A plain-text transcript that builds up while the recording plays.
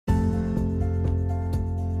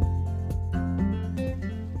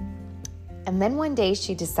And then one day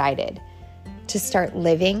she decided to start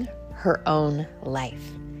living her own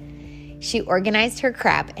life. She organized her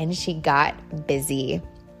crap and she got busy.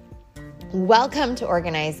 Welcome to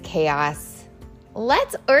Organized Chaos.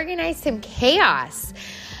 Let's organize some chaos.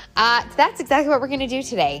 That's exactly what we're going to do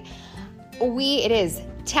today. It is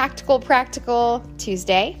Tactical Practical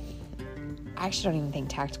Tuesday. I actually don't even think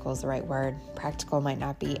tactical is the right word. Practical might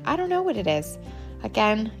not be. I don't know what it is.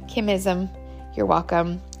 Again, Kimism. You're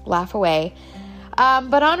welcome. Laugh away.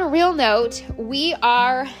 But on a real note, we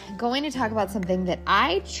are going to talk about something that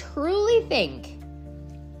I truly think,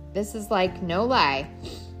 this is like no lie,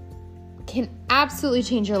 can absolutely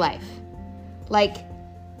change your life. Like,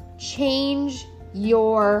 change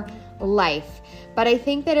your life. But I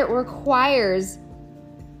think that it requires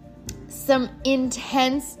some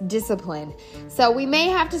intense discipline. So we may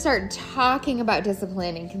have to start talking about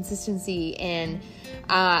discipline and consistency and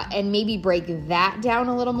maybe break that down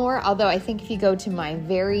a little more. Although I think if you go to my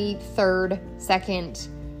very second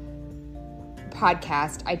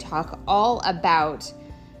podcast, I talk all about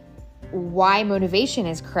why motivation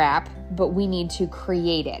is crap, but we need to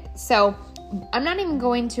create it. So I'm not even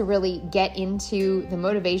going to really get into the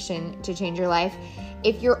motivation to change your life.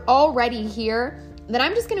 If you're already here, then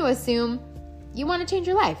I'm just going to assume you want to change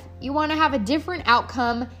your life. You want to have a different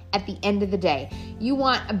outcome at the end of the day. You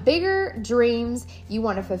want bigger dreams. You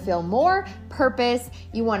want to fulfill more purpose.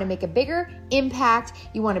 You want to make a bigger impact.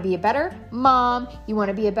 You want to be a better mom. You want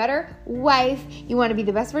to be a better wife. You want to be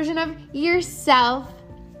the best version of yourself.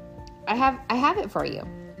 I have it for you.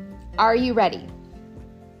 Are you ready?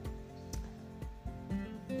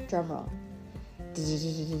 Drum roll.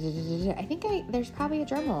 I think there's probably a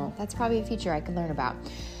drum roll. That's probably a feature I could learn about.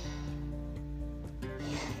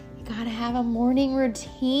 You gotta have a morning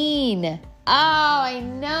routine. Oh, I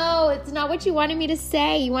know. It's not what you wanted me to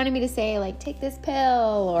say. You wanted me to say, like, take this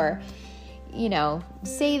pill, or,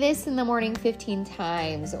 say this in the morning 15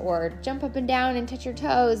 times, or jump up and down and touch your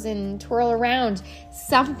toes and twirl around.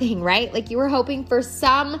 Something, right? Like, you were hoping for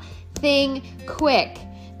something quick,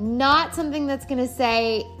 not something that's gonna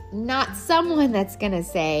say, not someone that's going to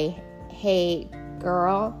say, hey,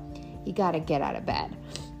 girl, you got to get out of bed.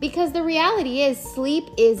 Because the reality is sleep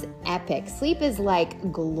is epic. Sleep is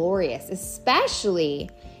like glorious, especially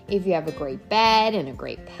if you have a great bed and a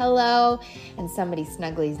great pillow and somebody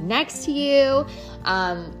snuggles next to you.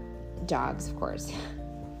 Dogs, of course,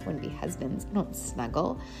 wouldn't be husbands. Don't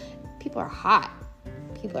snuggle. People are hot.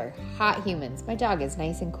 People are hot humans. My dog is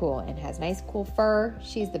nice and cool and has nice, cool fur.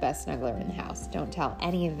 She's the best snuggler in the house. Don't tell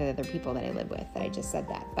any of the other people that I live with that I just said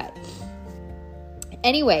that. But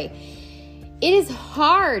anyway, it is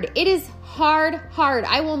hard. It is hard.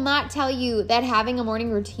 I will not tell you that having a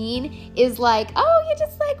morning routine is like, oh, you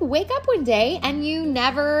just like wake up one day and you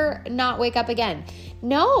never not wake up again.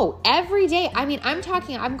 No, every day. I mean,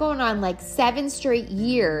 I'm going on like 7 straight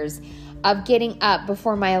years of getting up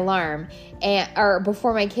before my alarm or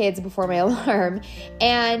before my kids, before my alarm.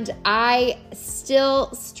 And I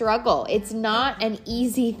still struggle. It's not an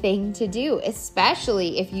easy thing to do,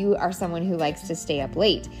 especially if you are someone who likes to stay up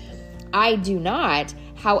late. I do not.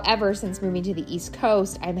 However, since moving to the East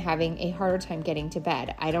Coast, I'm having a harder time getting to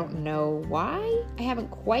bed. I don't know why. I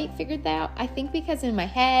haven't quite figured that out. I think because in my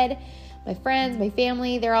head, my friends, my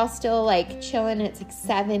family, they're all still like chilling. And it's like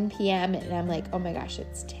 7 p.m. And I'm like, oh my gosh,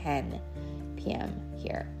 it's 10 p.m.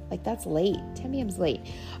 here. Like, that's late. 10 p.m. is late.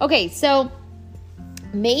 Okay, so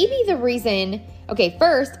maybe the reason,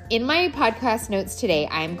 first, in my podcast notes today,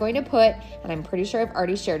 I'm going to put, and I'm pretty sure I've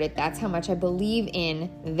already shared it, that's how much I believe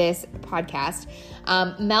in this podcast.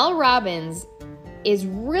 Mel Robbins is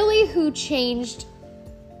really who changed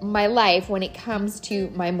my life when it comes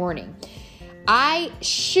to my morning. I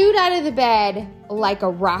shoot out of the bed like a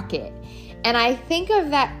rocket. And I think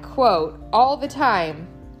of that quote all the time,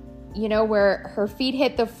 where her feet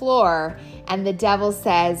hit the floor and the devil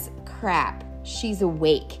says, crap, she's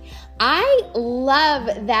awake. I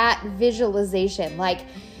love that visualization. Like,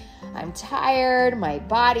 I'm tired, my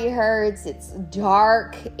body hurts, it's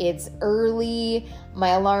dark, it's early,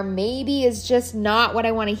 my alarm maybe is just not what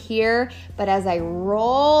I want to hear, but as I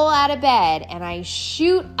roll out of bed and I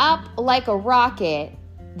shoot up like a rocket,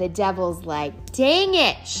 the devil's like, dang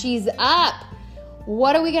it, she's up.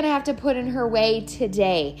 What are we going to have to put in her way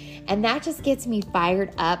today? And that just gets me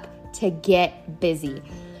fired up to get busy.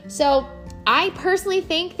 So I personally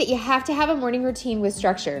think that you have to have a morning routine with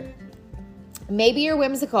structure. Maybe you're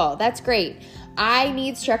whimsical. That's great. I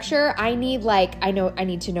need structure. I need I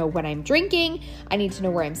need to know what I'm drinking. I need to know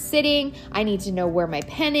where I'm sitting. I need to know where my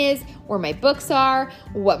pen is, where my books are,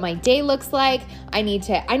 what my day looks like. I need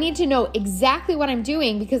to know exactly what I'm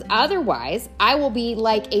doing, because otherwise I will be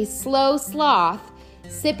like a slow sloth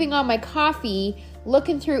sipping on my coffee,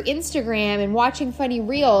 looking through Instagram and watching funny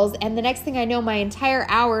reels, and the next thing I know, my entire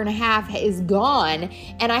hour and a half is gone,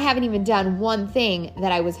 and I haven't even done one thing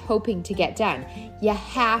that I was hoping to get done. You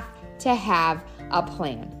have to have a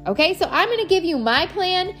plan, okay? So I'm going to give you my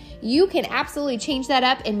plan. You can absolutely change that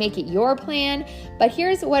up and make it your plan, but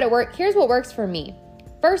here's what works for me.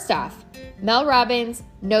 First off, Mel Robbins,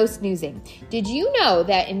 no snoozing. Did you know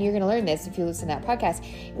that, and you're going to learn this if you listen to that podcast,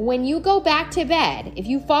 when you go back to bed, if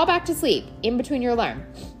you fall back to sleep in between your alarm,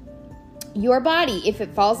 your body, if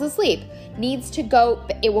it falls asleep,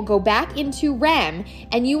 it will go back into REM,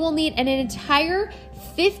 and you will need an entire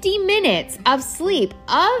 50 minutes of sleep.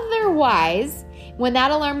 Otherwise, when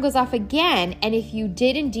that alarm goes off again, and if you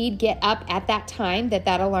did indeed get up at that time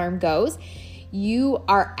that alarm goes, you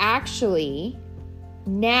are actually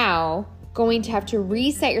now going to have to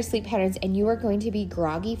reset your sleep patterns, and you are going to be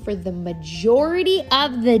groggy for the majority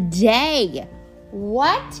of the day.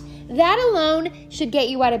 What? That alone should get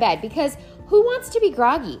you out of bed, because who wants to be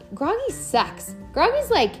groggy? Groggy sucks. Groggy's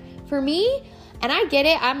like, for me, and I get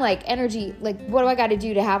it, I'm like energy, like what do I got to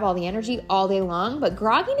do to have all the energy all day long? But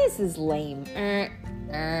grogginess is lame.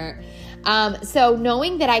 So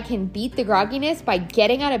knowing that I can beat the grogginess by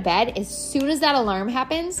getting out of bed as soon as that alarm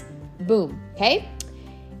happens, boom, okay?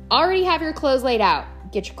 Already have your clothes laid out.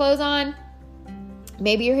 Get your clothes on.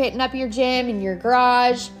 Maybe you're hitting up your gym in your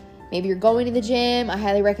garage. Maybe you're going to the gym. I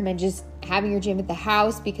highly recommend just having your gym at the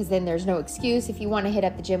house, because then there's no excuse if you want to hit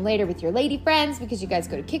up the gym later with your lady friends, because you guys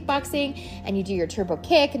go to kickboxing and you do your turbo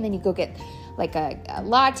kick, and then you go get like a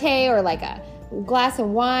latte or like a glass of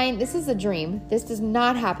wine. This is a dream. This does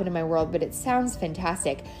not happen in my world, but it sounds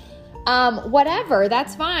fantastic. Whatever,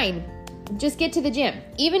 that's fine. Just get to the gym.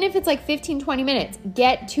 Even if it's like 15, 20 minutes,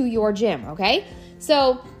 get to your gym, okay?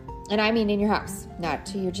 So, and I mean in your house, not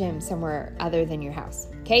to your gym somewhere other than your house,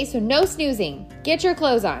 okay? So no snoozing. Get your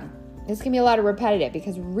clothes on. This can be a lot of repetitive,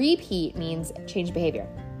 because repeat means change behavior.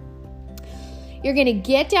 You're going to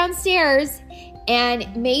get downstairs,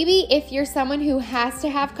 and maybe if you're someone who has to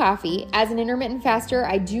have coffee, as an intermittent faster,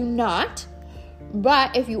 I do not,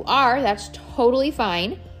 but if you are, that's totally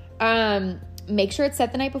fine. Make sure it's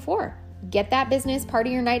set the night before. Get that business part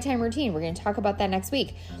of your nighttime routine. We're going to talk about that next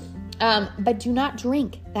week. But do not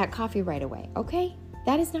drink that coffee right away, okay?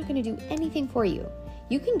 That is not going to do anything for you.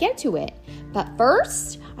 You can get to it. But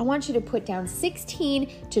first, I want you to put down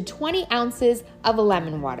 16 to 20 ounces of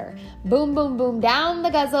lemon water. Boom, boom, boom, down the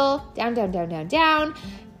guzzle. Down, down, down, down, down.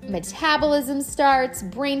 Metabolism starts,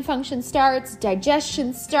 brain function starts,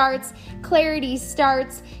 digestion starts, clarity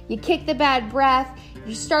starts. You kick the bad breath.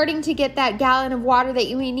 You're starting to get that gallon of water that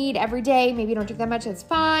you need every day. Maybe you don't drink that much, that's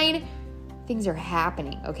fine. Things are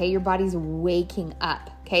happening, okay? Your body's waking up,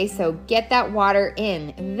 okay? So get that water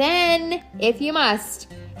in. Then, if you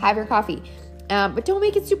must, have your coffee. But don't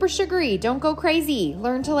make it super sugary. Don't go crazy.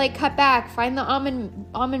 Learn to cut back. Find the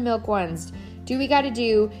almond milk ones. Do what we got to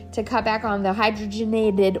do to cut back on the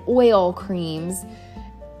hydrogenated oil creams,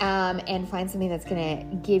 and find something that's going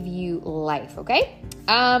to give you life, okay?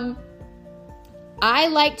 I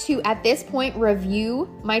like to, at this point, review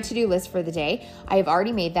my to-do list for the day. I have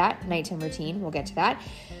already made that nighttime routine. We'll get to that.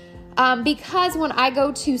 Because when I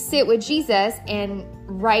go to sit with Jesus and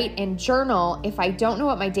write and journal, if I don't know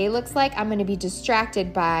what my day looks like, I'm going to be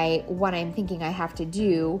distracted by what I'm thinking I have to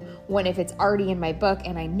do, when if it's already in my book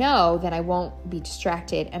and I know, then I won't be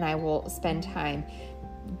distracted, and I will spend time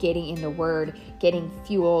getting in the word, getting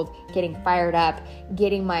fueled, getting fired up,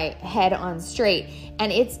 getting my head on straight.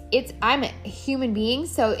 And I'm a human being,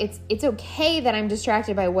 so it's okay that I'm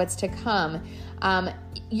distracted by what's to come.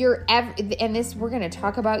 And this, we're going to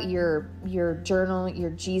talk about your journal,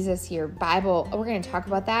 your Jesus, your Bible. We're going to talk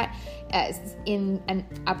about that in an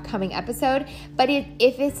upcoming episode. But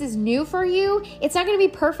if this is new for you, it's not going to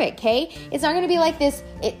be perfect, okay? It's not going to be like this.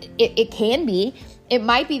 It can be. It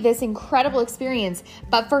might be this incredible experience,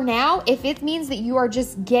 but for now, if it means that you are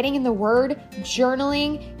just getting in the word,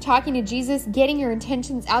 journaling, talking to Jesus, getting your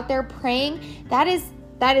intentions out there, praying, that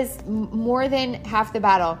is more than half the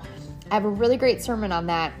battle. I have a really great sermon on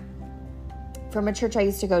that from a church I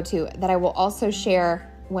used to go to that I will also share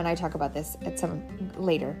when I talk about this at some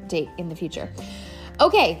later date in the future.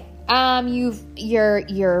 Okay.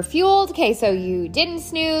 You're fueled. Okay, so you didn't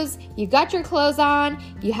snooze. You got your clothes on.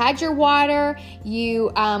 You had your water.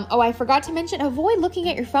 I forgot to mention, avoid looking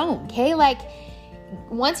at your phone. Okay,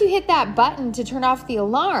 once you hit that button to turn off the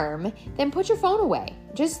alarm, then put your phone away.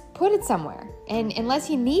 Just put it somewhere. And unless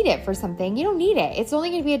you need it for something, you don't need it. It's only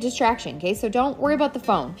going to be a distraction, okay? So don't worry about the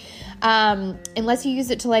phone. Unless you use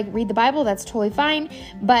it to like read the Bible, that's totally fine.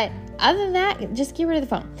 But other than that, just get rid of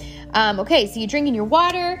the phone. Okay, so you're drinking your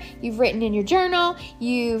water, you've written in your journal,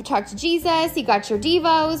 you've talked to Jesus, you got your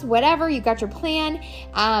devos, whatever, you got your plan,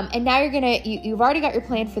 and now you've already got your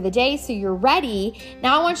plan for the day, so you're ready.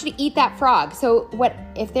 Now I want you to eat that frog. So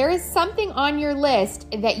if there is something on your list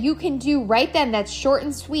that you can do right then that's short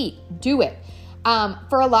and sweet, do it.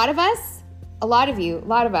 For a lot of us,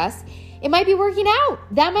 it might be working out.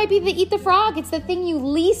 That might be the eat the frog. It's the thing you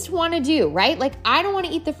least want to do, right? Like, I don't want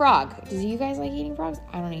to eat the frog. Do you guys like eating frogs?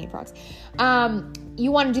 I don't eat frogs.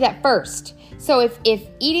 You want to do that first. So if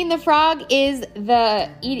eating the frog is the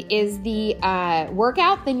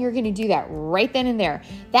workout, then you're going to do that right then and there.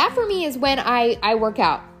 That for me is when I work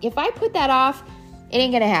out. If I put that off, it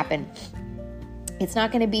ain't going to happen. It's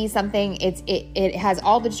not going to be something. It has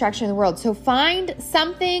all the distraction in the world. So find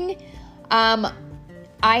something.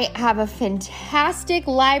 I have a fantastic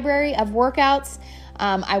library of workouts.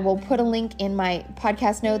 I will put a link in my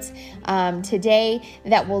podcast notes today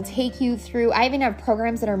that will take you through. I even have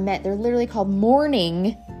programs that are they're literally called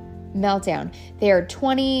Morning Meltdown. They are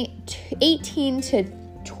 18 to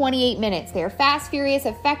 28 minutes. They are fast, furious,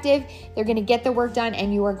 effective. They're going to get the work done,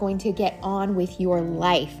 and you are going to get on with your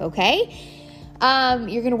life, okay?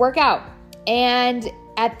 You're going to work out. And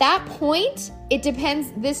at that point, it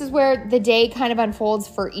depends. This is where the day kind of unfolds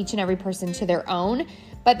for each and every person to their own.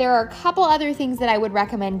 But there are a couple other things that I would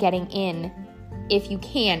recommend getting in if you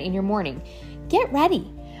can in your morning. Get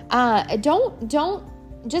ready. Don't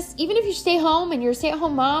just, even if you stay home and you're a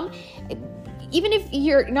stay-at-home mom, even if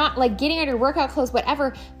you're not like getting out your workout clothes,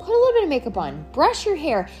 whatever, put a little bit of makeup on, brush your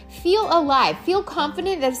hair, feel alive, feel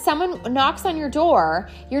confident that if someone knocks on your door,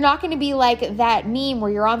 you're not going to be like that meme where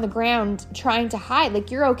you're on the ground trying to hide. Like,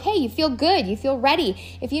 you're okay. You feel good. You feel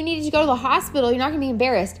ready. If you needed to go to the hospital, you're not going to be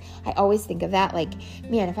embarrassed. I always think of that. Like,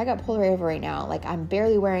 man, if I got pulled right over right now, like I'm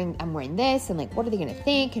wearing this, and like, what are they going to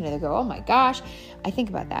think? And they go, oh my gosh. I think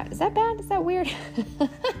about that. Is that bad? Is that weird?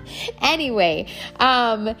 Anyway,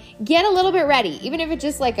 get a little bit ready. Even if it's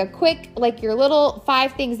just like a quick, like your little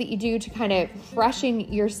 5 things that you do to kind of freshen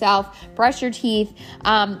yourself, brush your teeth.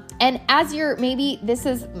 And as this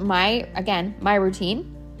is my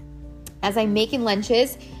routine. As I'm making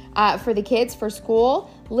lunches for the kids for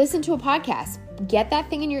school, listen to a podcast. Get that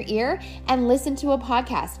thing in your ear and listen to a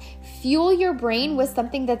podcast. Fuel your brain with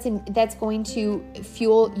something that's going to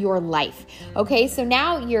fuel your life. Okay, so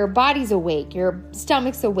now your body's awake, your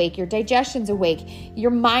stomach's awake, your digestion's awake, your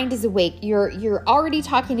mind is awake. You're already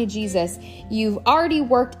talking to Jesus. You've already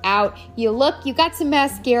worked out. You got some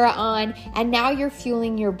mascara on, and now you're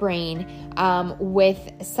fueling your brain with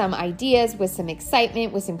some ideas, with some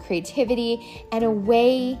excitement, with some creativity, and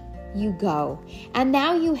away you go. And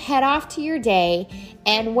now you head off to your day,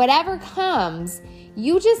 and whatever comes,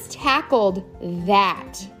 you just tackled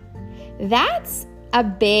that. That's a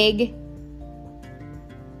big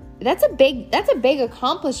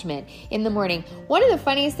accomplishment in the morning. One of the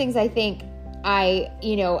funniest things I think I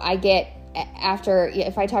get after,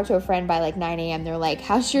 if I talk to a friend by like 9 a.m., they're like,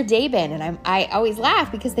 how's your day been? And I always laugh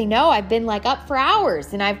because they know I've been like up for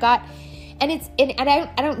hours, and I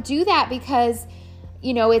don't do that because,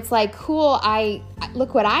 it's like, cool, I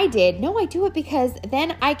look what I did. No, I do it because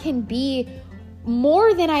then I can be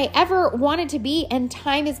more than I ever wanted to be, and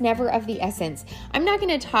time is never of the essence. I'm not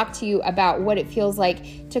going to talk to you about what it feels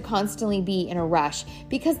like to constantly be in a rush,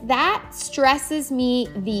 because that stresses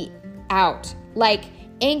me out. Like,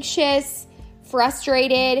 anxious,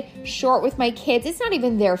 frustrated, short with my kids. It's not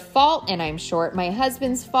even their fault and I'm short. My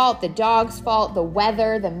husband's fault, the dog's fault, the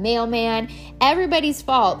weather, the mailman, everybody's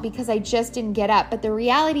fault because I just didn't get up. But the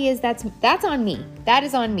reality is that's on me. That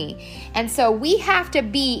is on me. And so we have to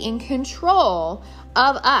be in control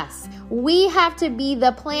of us. We have to be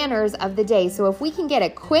the planners of the day. So if we can get a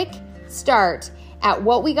quick start at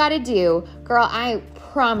what we got to do, girl, I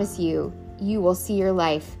promise you will see your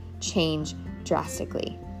life change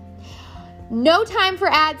drastically. No time for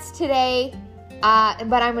ads today,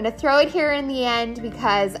 but I'm going to throw it here in the end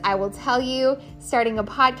because I will tell you, starting a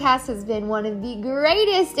podcast has been one of the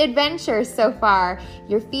greatest adventures so far.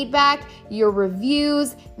 Your feedback, your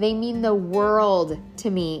reviews, they mean the world to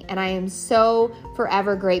me, and I am so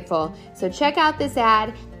forever grateful. So check out this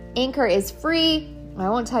ad. Anchor is free. I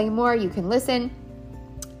won't tell you more. You can listen.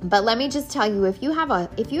 But let me just tell you, if you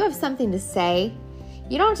have something to say,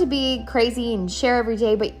 you don't have to be crazy and share every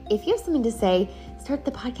day, but if you have something to say, start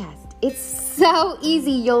the podcast. It's so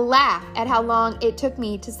easy. You'll laugh at how long it took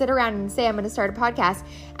me to sit around and say I'm going to start a podcast.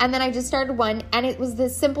 And then I just started one, and it was the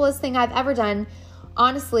simplest thing I've ever done.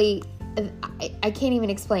 Honestly, I can't even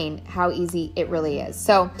explain how easy it really is.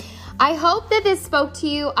 So I hope that this spoke to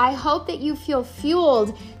you. I hope that you feel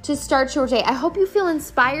fueled to start your day. I hope you feel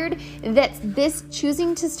inspired that this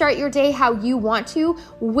choosing to start your day how you want to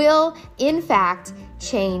will, in fact,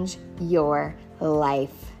 change your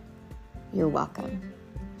life. You're welcome.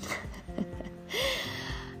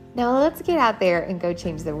 Now let's get out there and go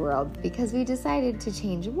change the world, because we decided to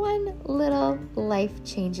change one little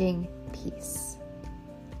life-changing piece.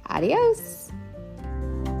 Adios.